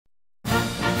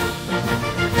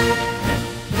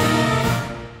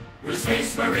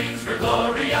Marines, we're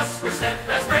glorious, we're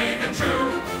steadfast, brave and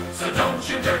true. So don't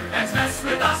you dirtbags mess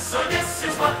with us, or this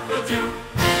is what we'll do.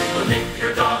 We'll nick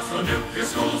your dogs, we'll nuke your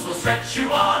schools, we'll stretch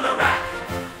you on a rack.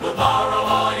 We'll borrow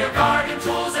all your garden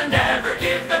tools and never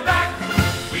give them back.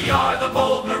 We are the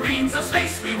bold Marines of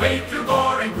space, we wade through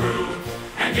gore and grue.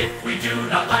 And if we do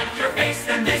not like your face,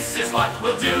 then this is what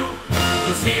we'll do.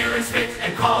 We'll sneer and spit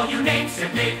and call you names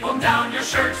and napalm down your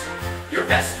shirt. Your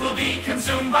vest will be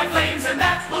consumed by flames and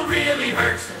that will really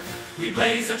hurt. We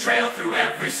blaze a trail through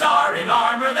every star in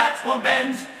armor that won't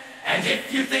bend. And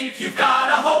if you think you've got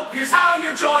a hope, here's how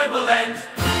your joy will end.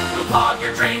 We'll clog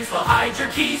your drains, we'll hide your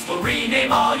keys, we'll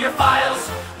rename all your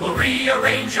files. We'll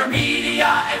rearrange your media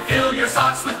and fill your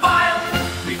socks with bile.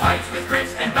 We fight with grit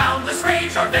and boundless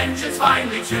rage, our vengeance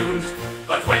finely tuned.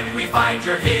 But when we find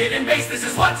your hidden base, this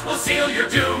is what will seal your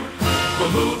doom.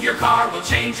 We'll move your car, we'll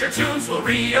change your tunes, we'll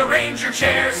rearrange your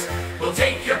chairs. We'll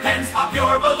take your pens, pop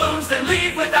your balloons, then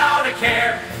leave without a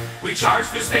care. We charge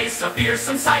through space, a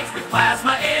fearsome sight, with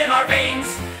plasma in our veins.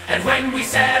 And when we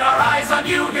set our eyes on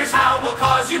you, here's how we'll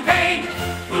cause you pain.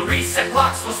 We'll reset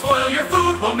clocks, we'll spoil your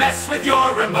food, we'll mess with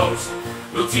your remote.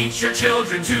 We'll teach your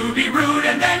children to be rude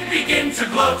and then begin to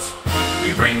gloat.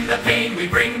 We bring the pain, we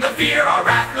bring the fear, our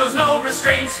wrath knows no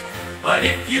restraint. But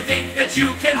if you think that you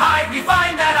can hide, we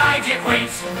find that idea quaint.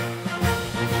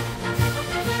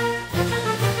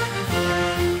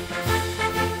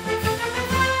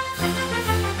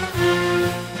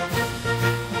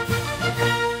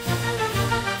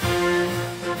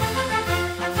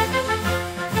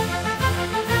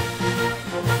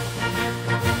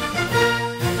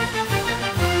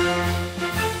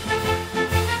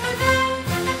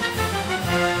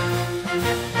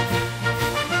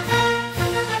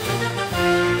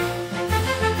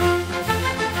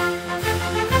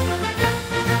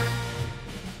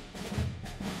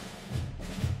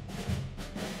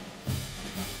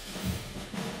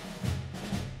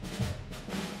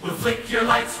 We'll flick your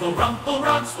lights, we'll rumple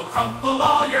rugs, we'll crumple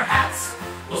all your hats.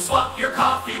 We'll swap your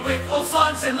coffee with old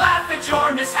slugs and laugh at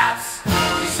your mishaps.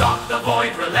 We stalk the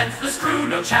void, relentless crew,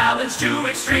 no challenge too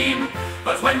extreme.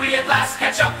 But when we at last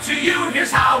catch up to you,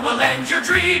 here's how we'll end your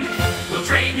dream. We'll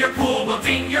drain your pool, we'll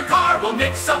ding your car, we'll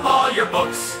mix up all your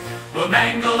books. We'll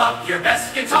mangle up your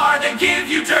best guitar, then give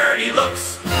you dirty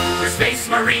looks. We're Space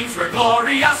Marines, we're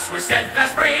glorious, we're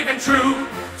steadfast, brave and true.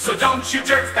 So don't you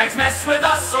dirtbags mess with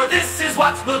us, or this is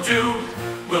what we'll do.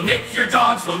 We'll nick your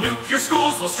dogs, we'll nuke your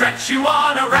schools, we'll stretch you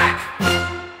on a rack.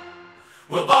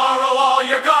 We'll borrow all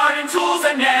your garden tools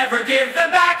and never give them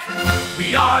back.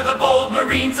 We are the bold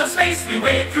Marines of space, we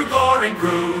wade through gore and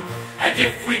grue. And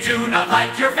if we do not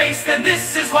like your face, then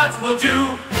this is what we'll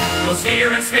do. We'll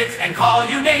sneer and spit and call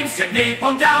you names, stick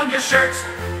napalm down your shirt.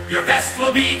 Your vest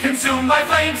will be consumed by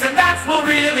flames and that will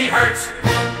really hurt.